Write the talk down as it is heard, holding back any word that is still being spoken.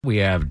We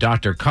have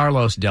Dr.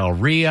 Carlos Del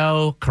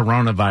Rio,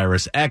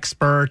 coronavirus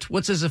expert.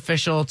 What's his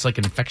official? It's like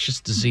infectious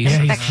disease.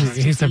 Yeah,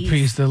 he's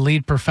the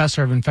lead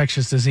professor of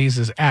infectious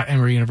diseases at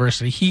Emory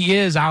University. He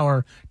is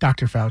our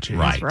Dr. Fauci.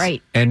 Right. That's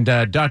right. And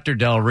Dr.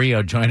 Del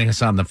Rio joining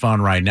us on the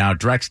phone right now.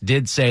 Drex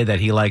did say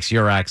that he likes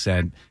your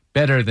accent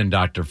better than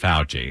Dr.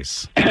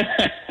 Fauci's.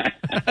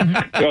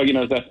 Well,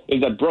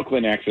 it's that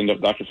Brooklyn accent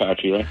of Dr.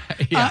 Fauci, right?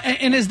 Yeah.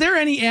 And is there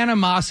any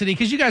animosity?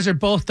 Because you guys are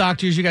both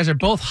doctors. You guys are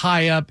both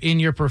high up in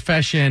your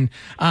profession.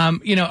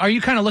 Are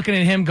you kind of looking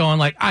at him going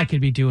like, I could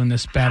be doing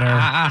this better?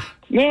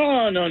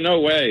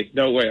 No way.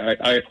 No way.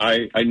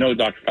 I know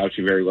Dr.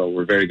 Fauci very well.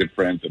 We're very good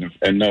friends,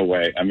 and no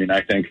way. I mean,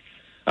 I think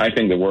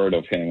the word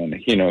of him, and,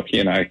 he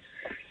and I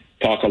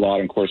talk a lot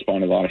and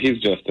correspond a lot. He's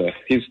just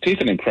he's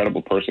an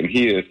incredible person.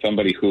 He is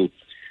somebody who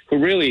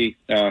really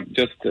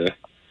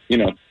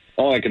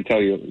all I can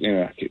tell you,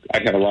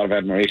 I have a lot of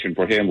admiration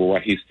for him,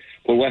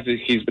 for what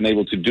he's been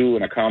able to do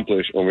and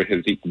accomplish over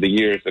the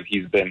years that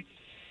he's been.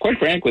 Quite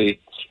frankly,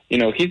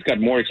 he's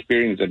got more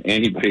experience than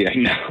anybody I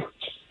know.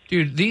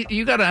 Dude,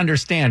 you got to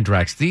understand,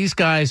 Drex. These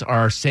guys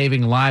are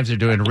saving lives. They're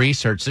doing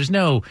research. There's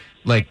no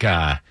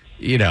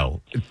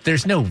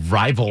there's no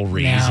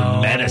rivalries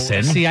in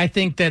medicine. See, I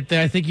think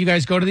you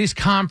guys go to these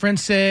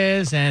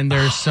conferences and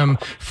there's some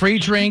free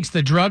drinks.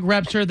 The drug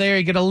reps are there.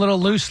 You get a little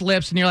loose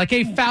lips and you're like,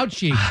 hey,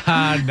 Fauci.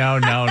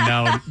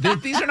 No.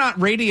 These are not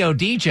radio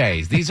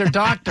DJs. These are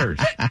doctors.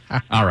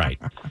 All right.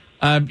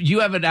 You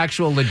have an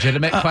actual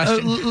legitimate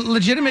question?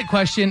 Legitimate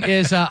question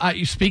is,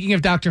 speaking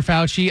of Dr.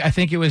 Fauci, I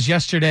think it was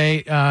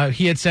yesterday,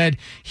 he had said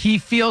he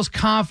feels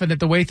confident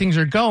the way things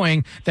are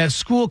going that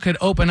school could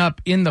open up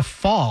in the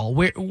fall.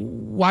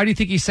 Why do you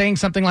think he's saying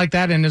something like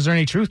that, and is there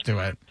any truth to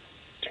it?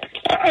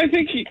 I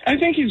think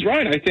he's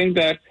right. I think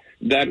that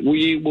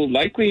we will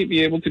likely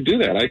be able to do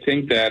that. I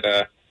think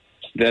that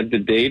the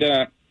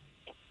data,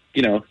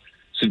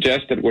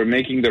 suggests that we're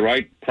making the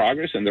right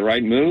progress and the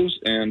right moves,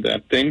 and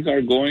that things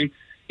are going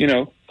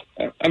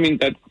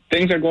that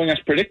things are going as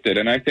predicted.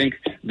 And I think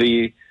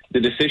the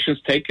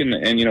decisions taken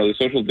and, the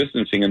social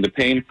distancing and the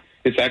pain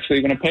is actually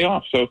going to pay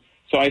off. So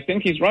I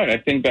think he's right. I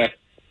think that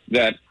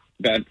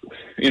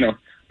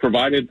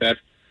provided that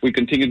we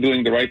continue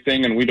doing the right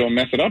thing and we don't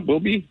mess it up, we'll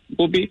be,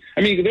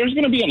 there's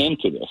going to be an end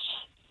to this.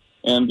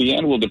 And the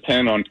end will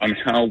depend on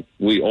how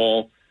we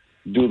all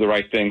do the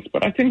right things.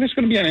 But I think there's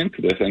going to be an end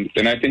to this.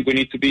 And I think we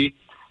need to be,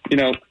 we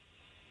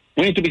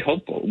need to be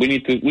hopeful. We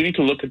need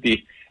to look at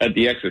the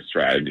exit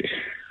strategy.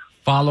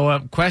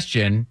 Follow-up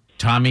question.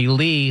 Tommy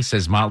Lee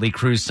says Motley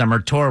Crue's summer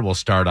tour will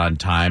start on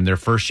time. Their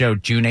first show,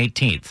 June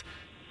 18th.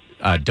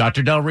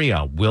 Dr. Del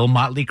Rio, will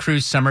Motley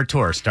Crue's summer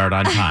tour start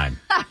on time?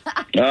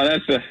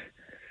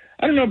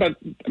 I don't know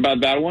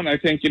about that one. I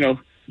think,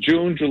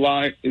 June,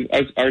 July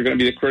are going to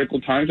be the critical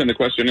times. And the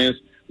question is,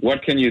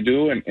 what can you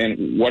do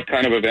and what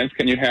kind of events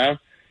can you have?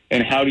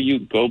 And how do you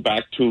go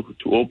back to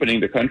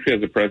opening the country,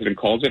 as the president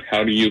calls it?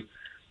 How do you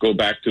go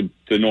back to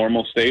the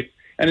normal state?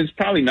 And it's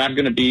probably not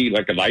going to be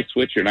like a light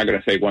switch. You're not going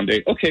to say one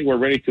day, okay, we're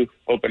ready to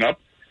open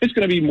up. It's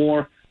going to be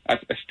more a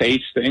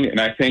stage thing.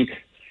 And I think,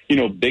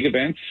 big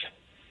events,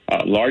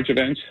 large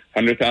events,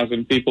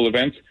 100,000 people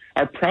events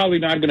are probably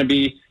not going to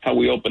be how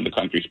we open the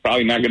country. It's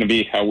probably not going to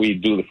be how we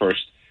do the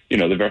first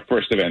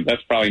event.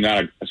 That's probably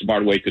not a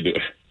smart way to do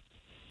it.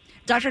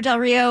 Dr. Del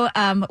Rio,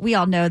 we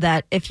all know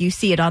that if you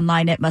see it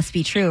online, it must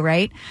be true,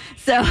 right?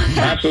 So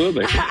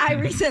absolutely. I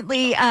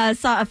recently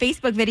saw a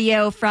Facebook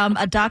video from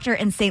a doctor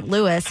in St.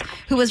 Louis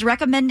who was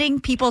recommending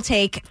people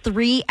take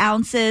 3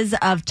 ounces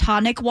of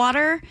tonic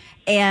water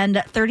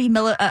and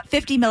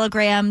 50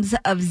 milligrams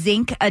of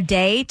zinc a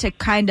day to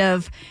kind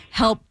of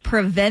help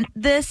prevent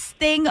this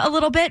thing a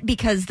little bit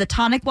because the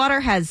tonic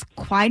water has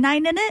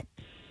quinine in it.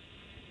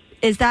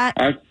 Is that...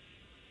 I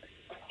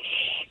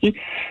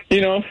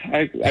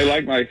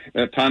like my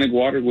tonic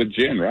water with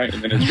gin, right?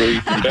 And then it's really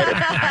better.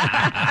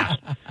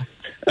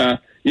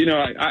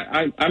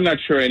 I'm not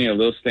sure any of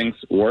those things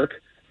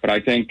work, but I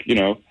think,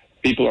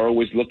 people are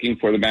always looking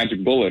for the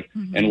magic bullet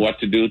and what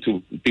to do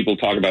to people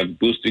talk about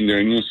boosting their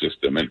immune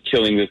system and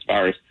killing this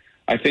virus.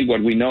 I think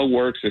what we know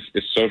works is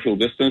social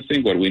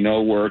distancing. What we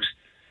know works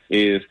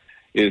is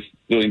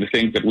doing the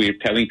things that we're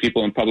telling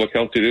people in public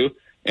health to do.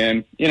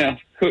 And,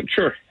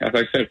 sure, as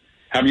I said,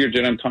 have your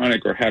gin and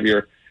tonic or have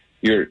your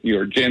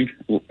gin,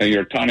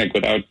 your tonic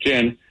without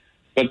gin,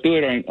 but do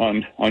it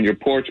on your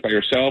porch by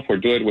yourself or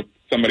do it with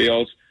somebody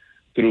else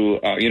through,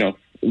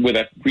 with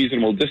a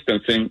reasonable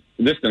distance. So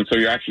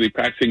you're actually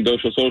practicing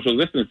social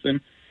distancing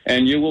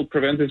and you will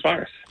prevent this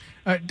virus.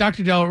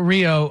 Dr. Del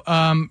Rio,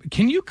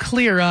 can you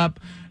clear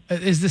up,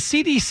 is the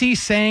CDC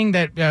saying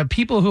that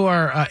people who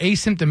are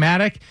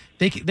asymptomatic,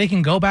 they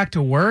can go back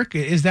to work?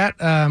 Is that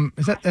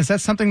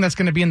something that's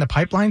going to be in the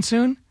pipeline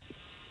soon?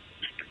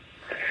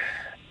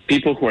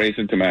 People who are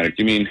asymptomatic,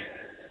 you mean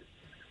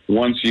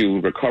once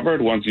you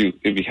recovered,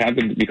 if you had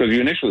them, because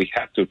you initially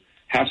have to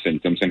have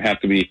symptoms and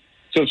have to be,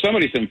 so if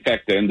somebody's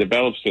infected and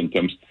develops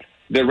symptoms,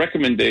 the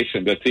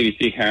recommendation that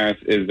CDC has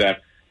is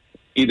that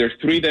either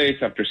 3 days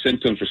after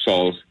symptoms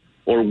resolve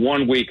or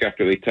 1 week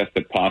after they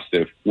tested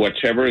positive,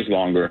 whichever is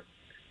longer,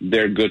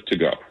 they're good to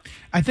go.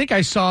 I think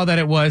I saw that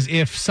it was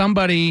if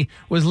somebody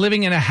was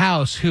living in a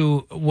house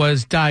who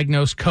was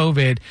diagnosed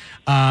COVID,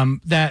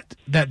 that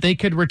they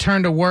could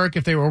return to work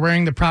if they were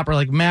wearing the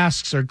proper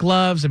masks or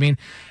gloves. I mean,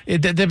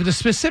 the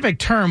specific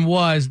term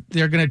was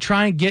they're going to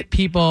try and get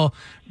people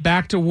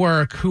back to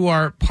work who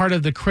are part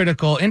of the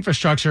critical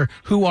infrastructure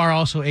who are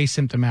also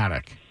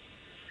asymptomatic.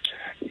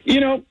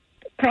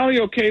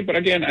 Probably okay, but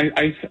again,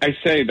 I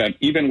say that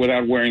even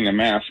without wearing a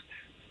mask,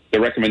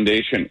 the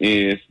recommendation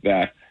is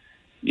that,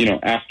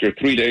 after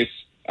 3 days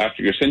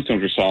after your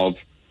symptoms resolve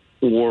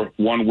or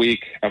 1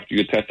 week after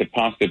you tested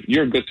positive,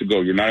 you're good to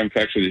go. You're not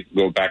infectious. You can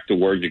go back to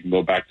work. You can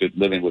go back to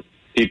living with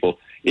people.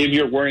 If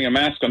you're wearing a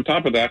mask on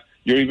top of that,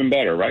 you're even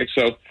better, right?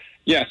 So,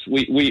 yes,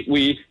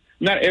 we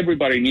not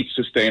everybody needs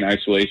to stay in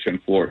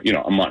isolation for,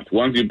 a month.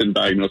 Once you've been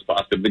diagnosed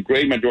positive, the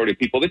great majority of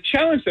people, the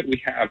challenge that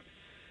we have,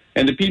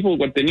 and the people,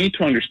 what they need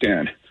to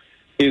understand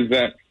is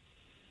that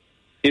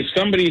if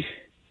somebody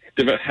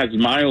has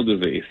mild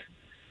disease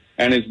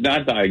and is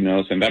not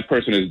diagnosed and that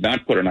person is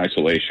not put in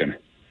isolation,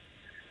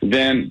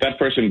 then that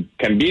person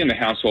can be in the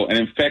household and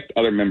infect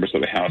other members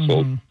of the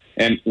household. Mm-hmm.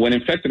 And when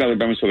infected other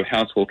members of the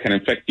household can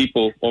infect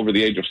people over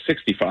the age of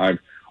 65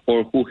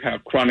 or who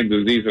have chronic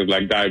diseases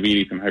like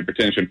diabetes and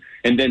hypertension,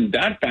 and then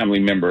that family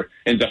member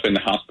ends up in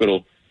the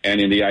hospital and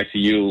in the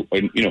ICU,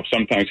 or,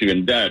 sometimes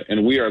even dead.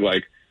 And we are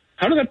like,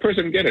 how did that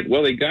person get it?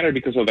 Well, they got it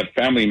because of that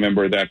family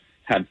member that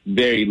had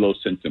very low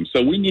symptoms.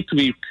 So we need to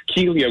be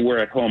keenly aware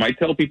at home. I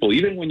tell people,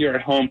 even when you're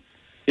at home,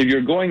 if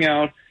you're going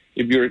out,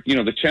 if you're,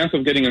 the chance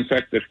of getting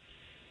infected,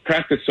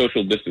 practice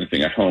social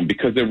distancing at home,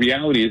 because the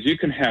reality is you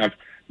can have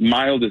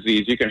mild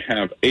disease, you can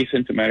have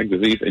asymptomatic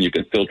disease, and you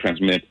can still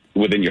transmit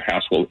within your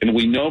household. And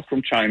we know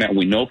from China,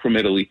 we know from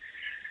Italy,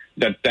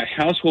 that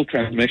household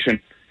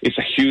transmission is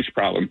a huge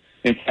problem.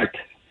 In fact,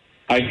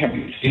 I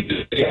haven't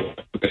seen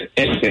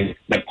anything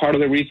that part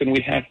of the reason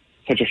we have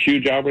such a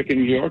huge outbreak in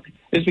New York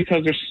is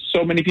because there's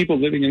so many people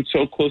living in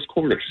so close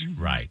quarters.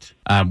 Right.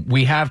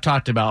 We have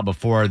talked about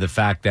before the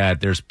fact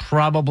that there's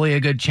probably a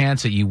good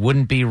chance that you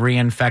wouldn't be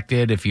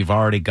reinfected if you've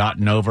already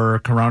gotten over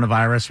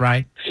coronavirus,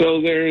 right?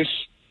 So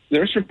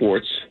there's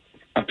reports,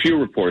 a few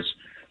reports,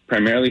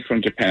 primarily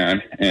from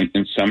Japan and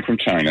some from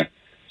China,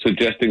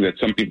 suggesting that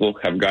some people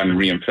have gotten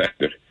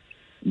reinfected.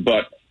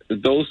 But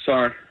those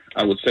are,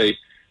 I would say,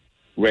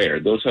 rare.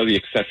 Those are the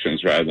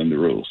exceptions rather than the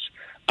rules.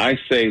 I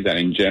say that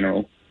in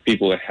general,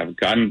 people that have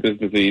gotten this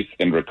disease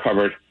and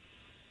recovered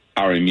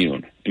are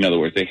immune. In other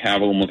words, they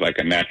have almost like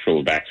a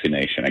natural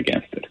vaccination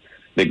against it.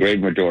 The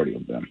great majority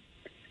of them.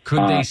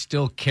 Could they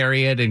still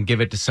carry it and give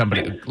it to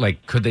somebody?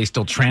 Could they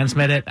still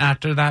transmit it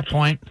after that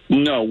point?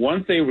 No.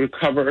 Once they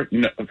recover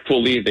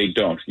fully, they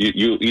don't.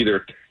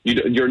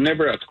 You're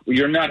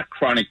not a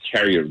chronic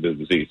carrier of the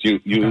disease.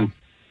 Okay.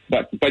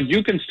 But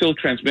you can still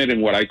transmit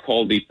in what I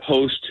call the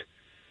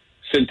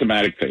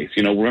post-symptomatic phase.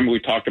 Remember we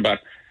talked about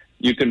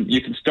you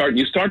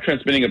start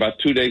transmitting about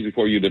 2 days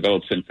before you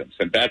develop symptoms,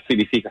 and that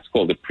CDC has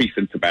called the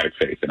pre-symptomatic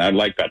phase, and I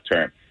like that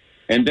term.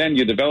 And then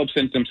you develop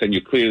symptoms, and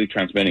you're clearly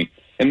transmitting.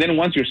 And then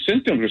once your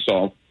symptoms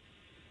resolve,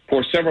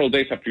 for several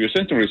days after your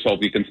symptoms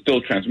resolve, you can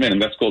still transmit,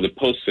 and that's called the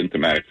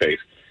post-symptomatic phase.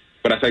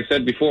 But as I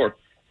said before,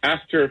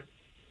 after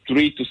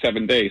 3 to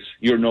 7 days,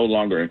 you're no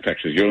longer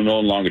infectious. You're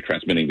no longer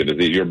transmitting the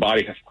disease. Your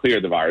body has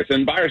cleared the virus,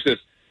 and viruses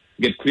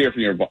get cleared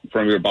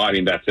from your body,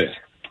 and that's it.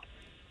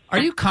 Are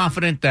you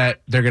confident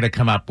that they're going to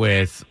come up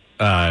with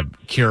a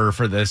cure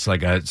for this, or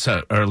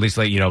at least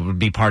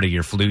be part of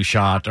your flu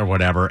shot or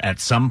whatever at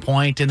some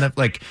point in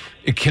the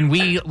can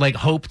we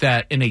hope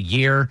that in a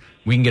year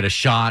we can get a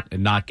shot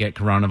and not get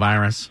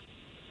coronavirus?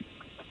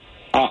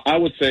 I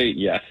would say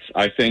yes.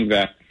 I think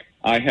that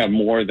I have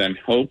more than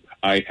hope.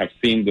 I have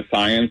seen the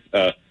science.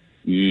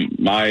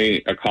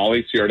 My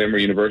colleagues here at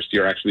Emory University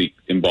are actually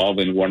involved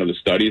in one of the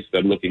studies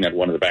that looking at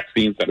one of the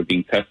vaccines that are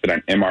being tested,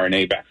 an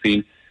mRNA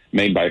vaccine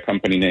made by a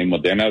company named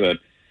Moderna, that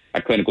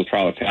a clinical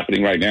trial is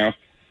happening right now.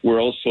 We're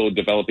also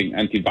developing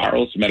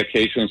antivirals,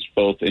 medications,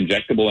 both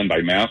injectable and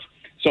by mouth.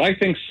 So I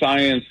think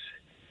science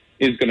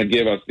is going to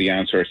give us the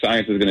answer.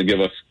 Science is going to give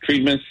us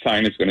treatments.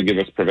 Science is going to give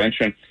us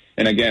prevention.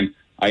 And again,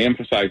 I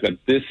emphasize that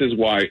this is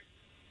why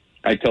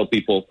I tell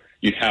people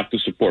you have to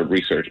support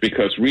research,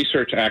 because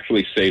research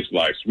actually saves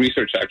lives.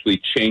 Research actually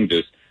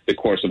changes the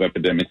course of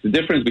epidemics. The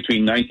difference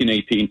between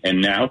 1918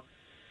 and now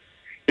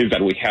is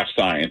that we have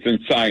science, and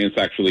science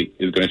actually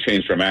is going to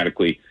change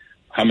dramatically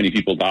how many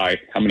people die,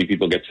 how many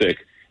people get sick,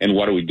 and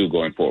what do we do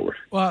going forward.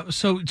 Well,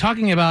 so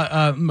talking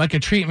about a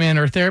treatment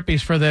or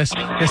therapies for this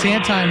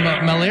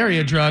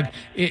anti-malaria drug,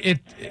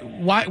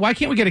 why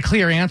can't we get a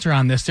clear answer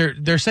on this?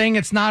 They're saying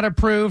it's not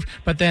approved,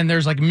 but then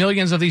there's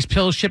millions of these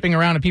pills shipping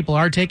around and people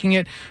are taking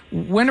it.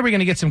 When are we going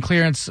to get some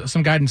clearance,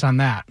 some guidance on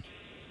that?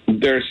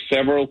 There's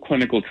several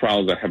clinical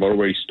trials that have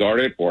already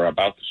started or are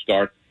about to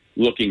start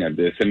looking at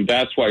this, and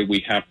that's why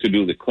we have to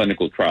do the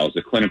clinical trials,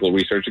 the clinical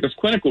research, because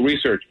clinical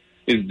research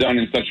is done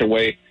in such a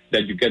way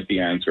that you get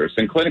the answers,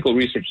 and clinical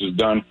research is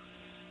done,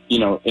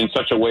 in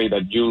such a way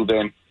that you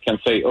then can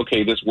say,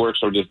 okay, this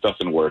works or this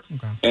doesn't work.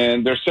 Okay.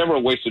 And there's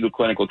several ways to do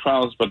clinical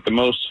trials, but the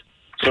most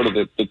sort of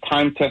the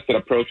time-tested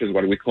approach is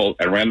what we call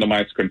a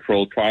randomized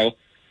control trial.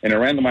 In a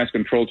randomized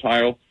control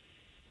trial,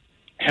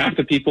 half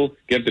the people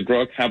get the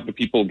drug, half the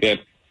people get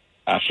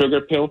a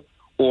sugar pill,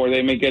 or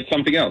they may get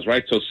something else,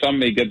 right? So some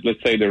may get,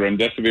 let's say, the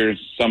remdesivir,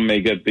 some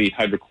may get the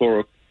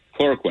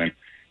hydrochloroquine,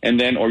 and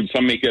then, or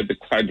some may get the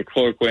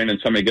hydrochloroquine, and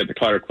some may get the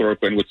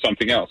hydrochloroquine with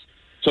something else.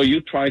 So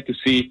you try to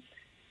see,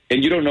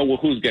 and you don't know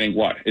who's getting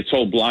what. It's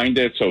all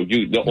blinded, so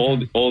all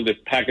the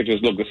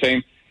packages look the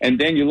same. And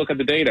then you look at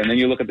the data, and then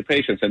you look at the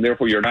patients, and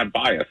therefore you're not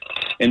biased.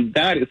 And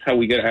that is how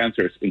we get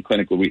answers in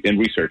in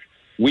research.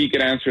 We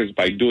get answers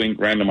by doing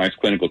randomized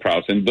clinical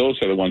trials, and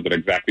those are the ones that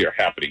exactly are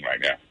happening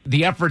right now.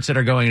 The efforts that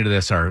are going into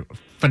this are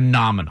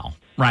phenomenal,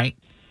 right?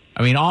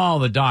 I mean, all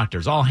the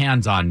doctors, all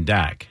hands on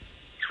deck.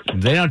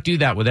 They don't do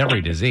that with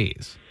every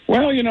disease.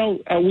 Well,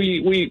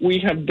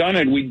 we have done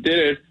it. We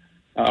did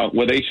it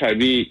with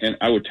HIV, and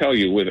I would tell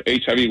you, with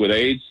HIV, with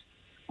AIDS,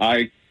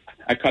 I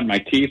cut my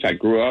teeth. I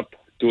grew up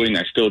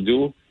I still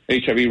do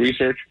HIV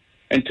research,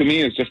 and to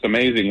me, it's just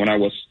amazing when I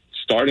was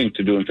starting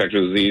to do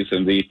infectious disease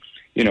in the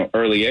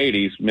early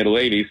 80s, middle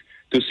 80s,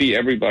 to see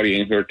everybody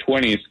in their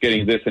 20s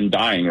getting this and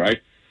dying, right?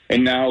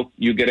 And now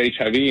you get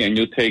HIV and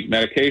you take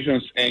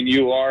medications and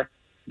you are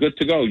good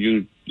to go.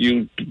 You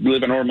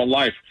live a normal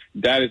life.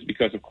 That is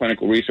because of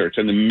clinical research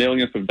and the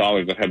millions of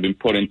dollars that have been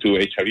put into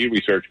HIV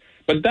research.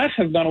 But that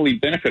has not only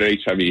benefited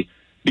HIV.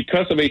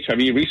 Because of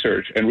HIV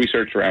research and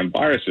research around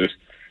viruses,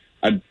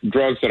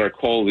 drugs that are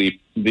called the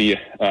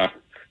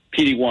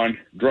PD-1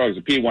 drugs,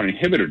 the PD-1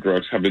 inhibitor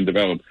drugs have been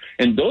developed.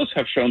 And those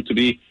have shown to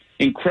be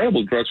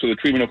incredible drugs for the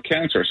treatment of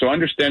cancer. So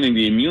understanding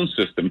the immune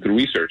system through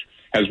research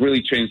has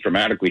really changed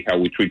dramatically how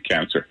we treat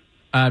cancer.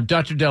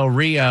 Dr. Del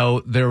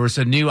Rio, there was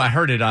I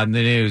heard it on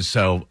the news,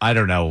 so I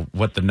don't know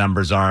what the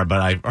numbers are, but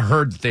I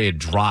heard they had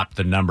dropped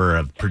the number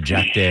of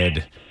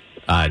projected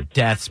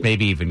deaths,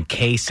 maybe even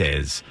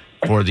cases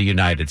for the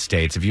United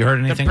States. Have you heard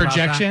anything about that?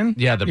 The projection?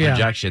 Yeah, the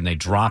projection. They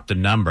dropped the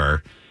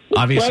number.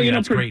 Obviously,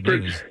 that's great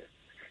news.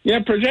 Yeah,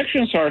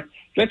 projections are,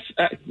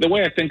 the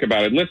way I think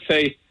about it, let's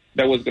say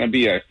that was going to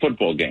be a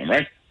football game,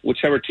 right?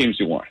 Whichever teams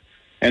you want.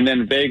 And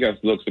then Vegas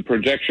looks, the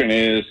projection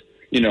is,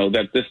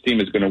 that this team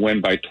is going to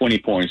win by 20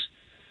 points.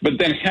 But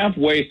then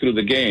halfway through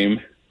the game,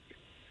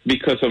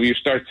 because you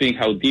start seeing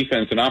how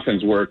defense and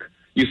offense work,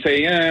 you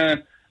say,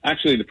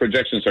 actually the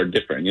projections are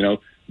different.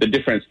 The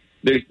difference,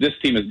 this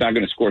team is not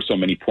going to score so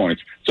many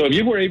points. So if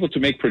you were able to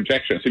make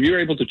projections, if you were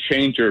able to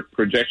change your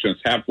projections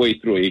halfway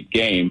through a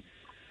game,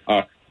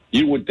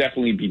 you would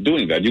definitely be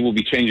doing that. You will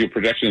be changing your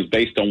projections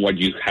based on what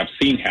you have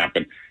seen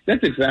happen.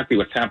 That's exactly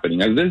what's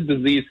happening. As this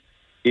disease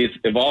is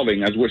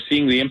evolving, as we're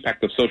seeing the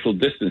impact of social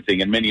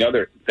distancing and many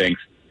other things,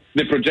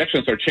 the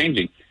projections are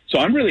changing. So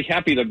I'm really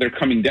happy that they're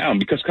coming down,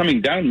 because coming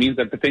down means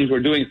that the things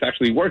we're doing is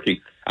actually working.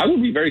 I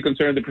would be very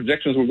concerned the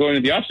projections were going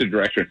in the opposite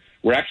direction.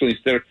 We're actually,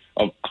 instead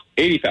of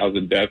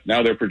 80,000 deaths,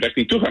 now they're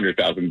projecting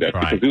 200,000 deaths,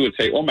 right? Because we would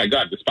say, oh my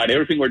God, despite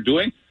everything we're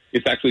doing,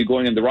 it's actually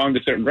going in the wrong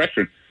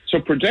direction. So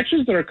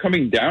projections that are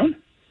coming down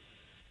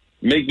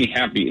make me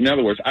happy. In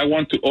other words, I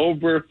want to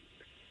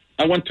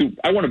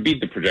beat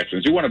the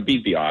projections. You want to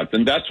beat the odds.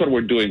 And that's what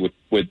we're doing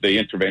with the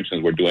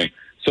interventions we're doing.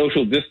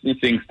 Social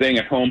distancing, staying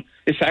at home,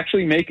 it's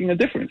actually making a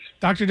difference.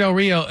 Dr. Del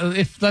Rio,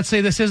 if let's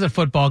say this is a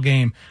football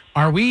game,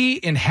 are we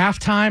in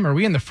halftime? Are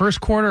we in the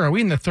first quarter? Are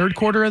we in the third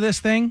quarter of this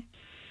thing?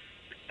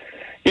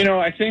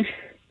 I think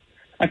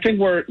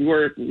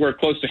we're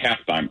close to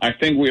halftime. I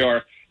think we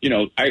are,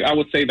 I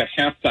would say that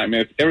halftime,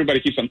 if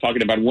everybody keeps on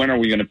talking about when are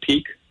we going to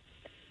peak,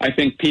 I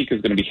think peak is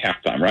going to be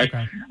halftime, right?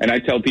 Okay. And I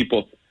tell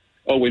people,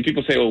 when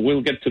people say,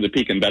 we'll get to the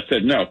peak and that's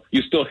it. No,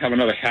 you still have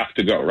another half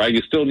to go, right?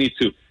 You still need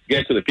to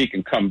get to the peak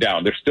and come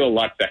down. There's still a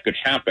lot that could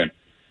happen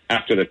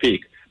after the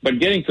peak. But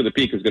getting to the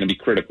peak is going to be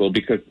critical,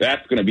 because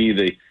that's going to be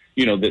the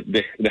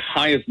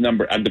highest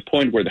number, at the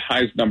point where the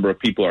highest number of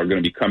people are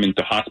going to be coming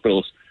to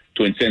hospitals,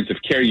 to intensive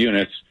care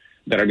units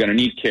that are going to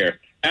need care.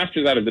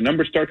 After that, if the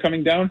numbers start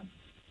coming down,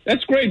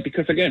 that's great,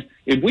 because, again,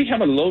 if we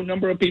have a low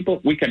number of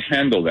people, we can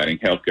handle that in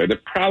healthcare. The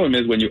problem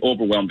is when you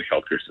overwhelm the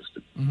healthcare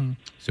system. Mm-hmm.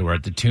 So we're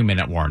at the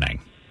 2-minute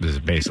warning. This is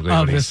basically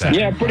what he said.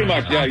 Yeah, pretty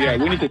much. Yeah.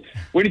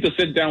 We need to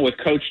sit down with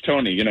Coach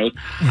Tony,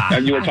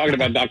 and you were talking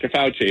about Dr.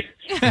 Fauci.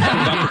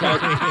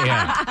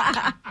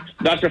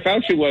 Dr.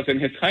 Fauci was, in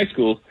his high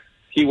school,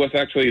 he was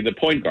actually the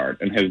point guard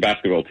in his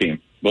basketball team,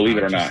 believe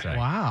it or not.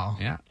 Wow.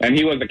 Yeah. And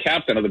he was the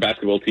captain of the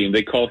basketball team.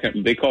 They call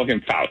him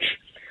Fauci.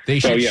 They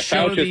should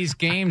show these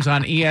games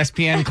on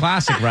ESPN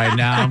Classic right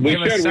now. We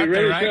really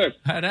should.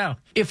 I know.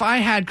 If I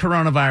had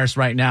coronavirus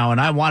right now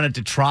and I wanted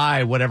to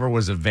try whatever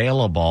was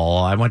available,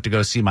 I went to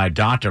go see my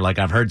doctor. Like,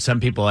 I've heard some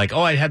people like,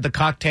 I had the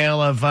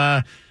cocktail of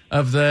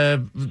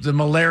the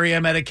malaria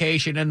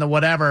medication and the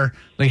whatever.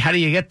 Like, how do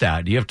you get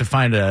that? Do you have to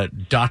find a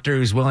doctor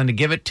who's willing to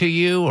give it to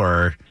you,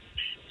 or?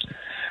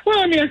 Well,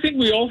 I think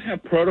we all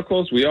have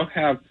protocols. We all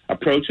have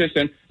approaches,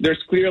 and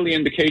there's clearly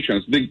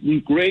indications.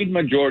 The great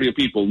majority of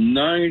people,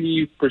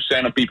 90%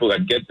 of people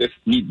that get this,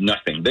 need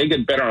nothing. They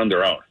get better on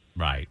their own.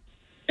 Right.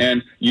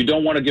 And you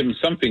don't want to give them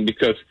something,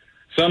 because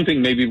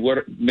something may be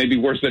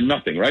worse than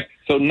nothing, right?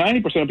 So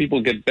 90% of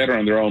people get better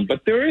on their own.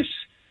 But there is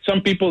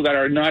some people that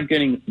are not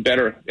getting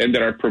better and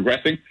that are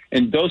progressing.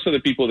 And those are the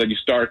people that you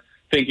start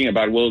thinking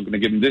about, well, we're going to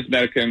give them this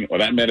medicine or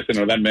that medicine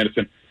or that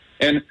medicine.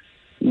 And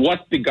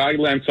what the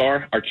guidelines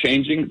are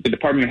changing. The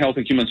Department of Health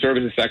and Human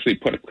Services actually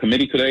put a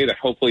committee today that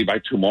hopefully by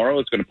tomorrow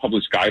is going to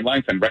publish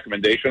guidelines and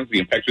recommendations. The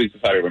Infectious Disease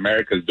Society of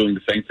America is doing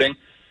the same thing.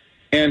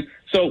 And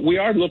so we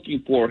are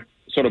looking for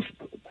sort of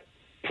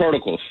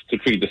protocols to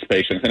treat these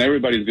patients, and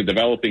everybody's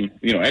developing,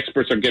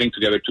 experts are getting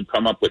together to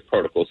come up with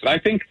protocols. And I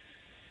think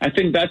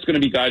that's going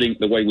to be guiding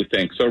the way we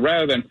think. So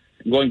rather than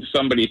going to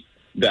somebody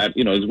that,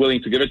 is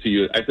willing to give it to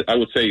you, I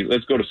would say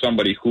let's go to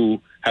somebody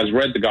who has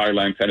read the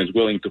guidelines and is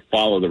willing to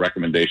follow the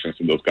recommendations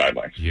in those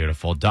guidelines.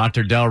 Beautiful.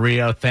 Dr. Del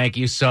Rio, thank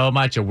you so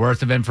much. A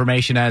worth of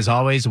information as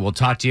always. We'll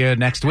talk to you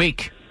next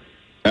week.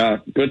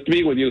 Good to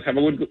be with you. Have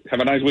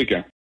a nice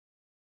weekend.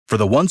 For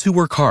the ones who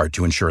work hard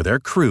to ensure their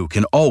crew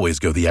can always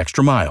go the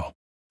extra mile,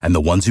 and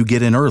the ones who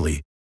get in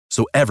early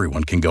so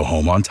everyone can go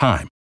home on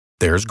time,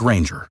 there's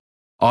Grainger,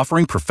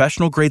 offering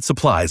professional-grade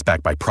supplies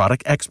backed by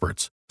product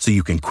experts so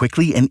you can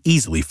quickly and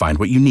easily find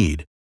what you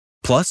need.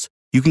 Plus,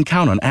 you can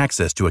count on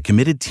access to a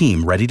committed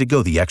team ready to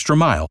go the extra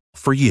mile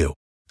for you.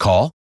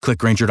 Call, click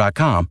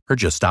Grainger.com, or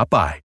just stop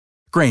by.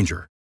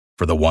 Grainger,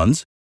 for the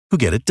ones who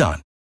get it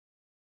done.